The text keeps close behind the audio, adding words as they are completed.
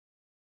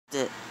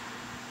It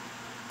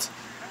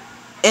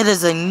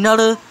is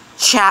another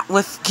chat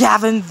with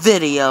Gavin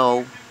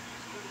video.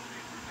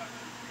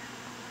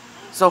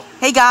 So,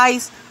 hey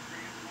guys,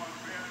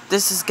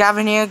 this is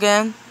Gavin here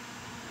again.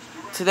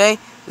 Today,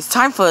 it's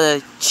time for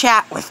the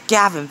chat with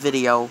Gavin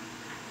video.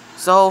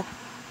 So,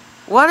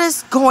 what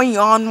is going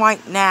on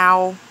right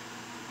now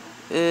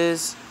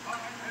is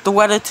the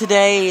weather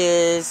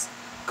today is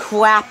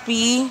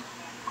crappy.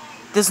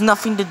 There's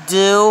nothing to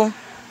do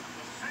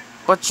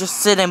but just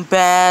sit in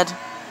bed,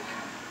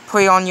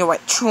 play on your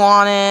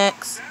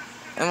electronics,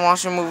 and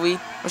watch a movie,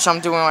 which I'm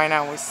doing right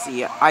now. We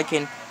see it.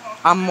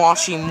 I'm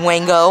watching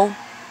Wango.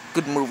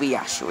 Good movie,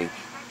 actually.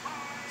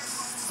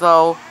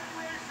 So,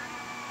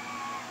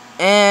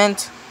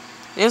 and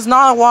there's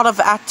not a lot of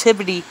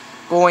activity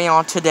going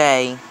on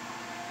today.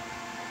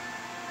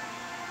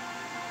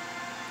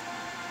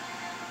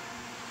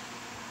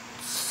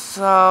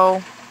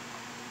 So,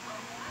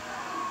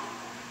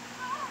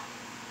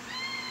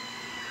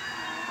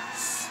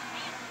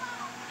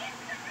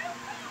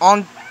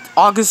 on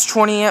August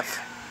 20th,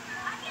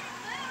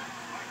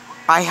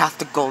 I have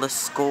to go to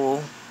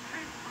school.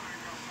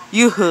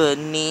 You heard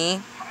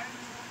me.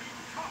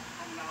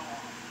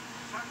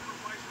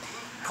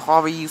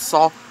 Probably you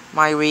saw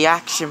my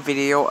reaction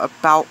video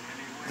about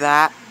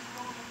that.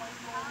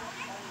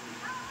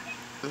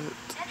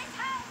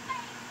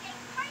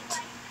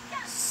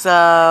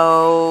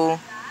 So,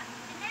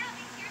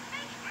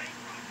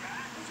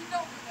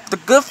 the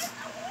good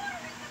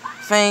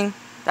thing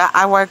that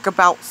I like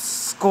about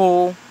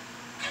school,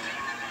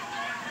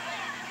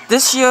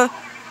 this year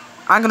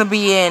I'm gonna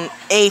be in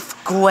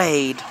 8th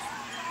grade,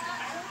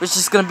 which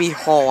is gonna be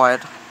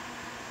hard.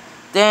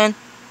 Then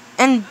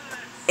in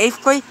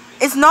 8th grade,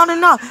 it's not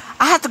enough.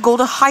 I have to go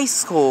to high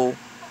school.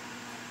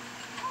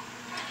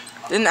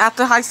 Then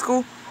after high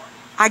school,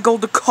 I go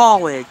to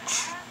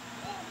college.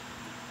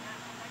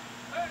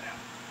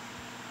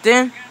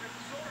 Then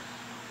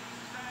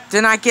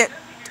I get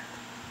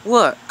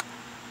work.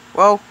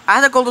 Well, I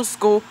had to go to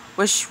school,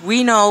 which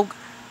we know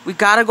we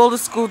gotta go to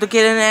school to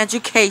get an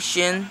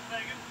education.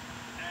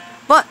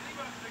 But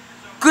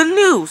good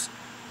news,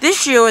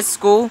 this year at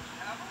school,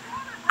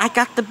 I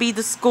got to be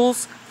the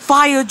school's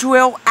fire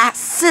drill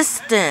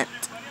assistant.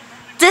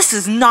 This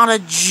is not a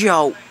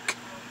joke.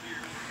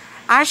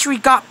 I actually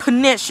got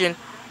permission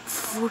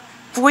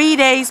 3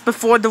 days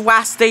before the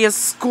last day of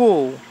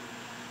school.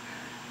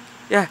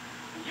 Yeah.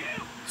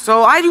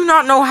 So I do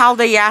not know how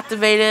they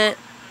activate it.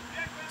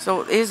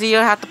 So is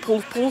either have to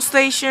pull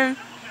station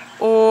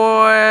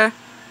or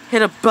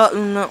hit a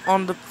button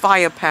on the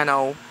fire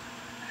panel.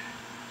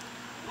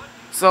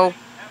 So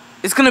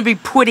it's gonna be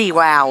pretty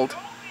loud.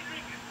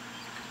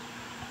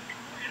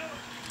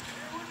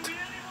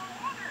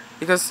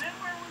 Because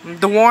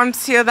the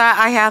ones here that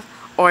I have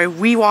are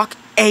Rewalk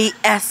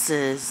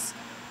AS's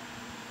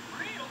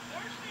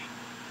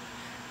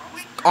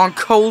on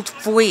code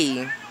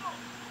 3.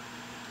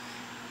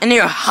 And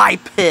they're high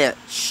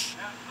pitch.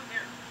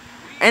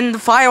 And the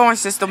fire alarm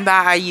system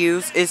that I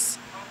use is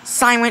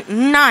Silent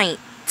Night.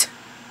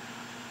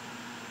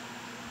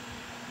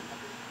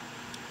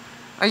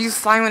 I use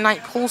Silent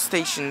Night pull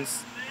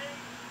stations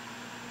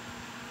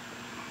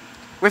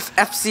with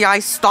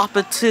FCI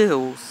stopper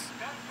tools.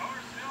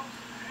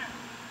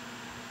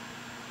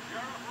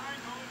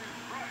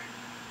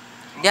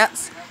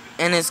 Yes,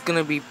 and it's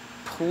gonna be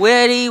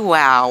pretty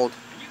loud.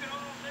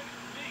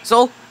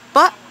 So,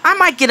 but I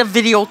might get a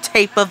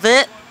videotape of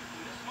it.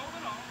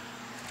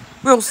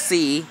 We'll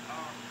see.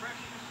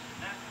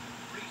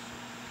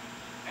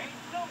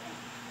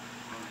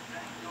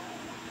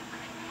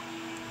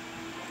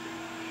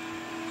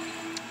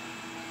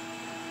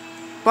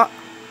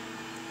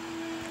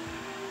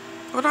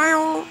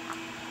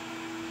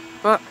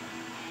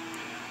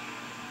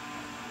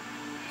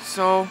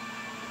 So,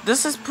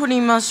 this is pretty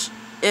much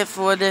it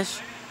for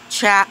this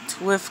chat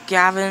with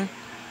Gavin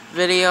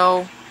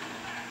video.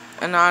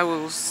 And I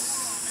will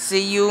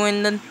see you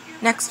in the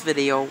next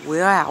video.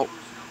 We're out.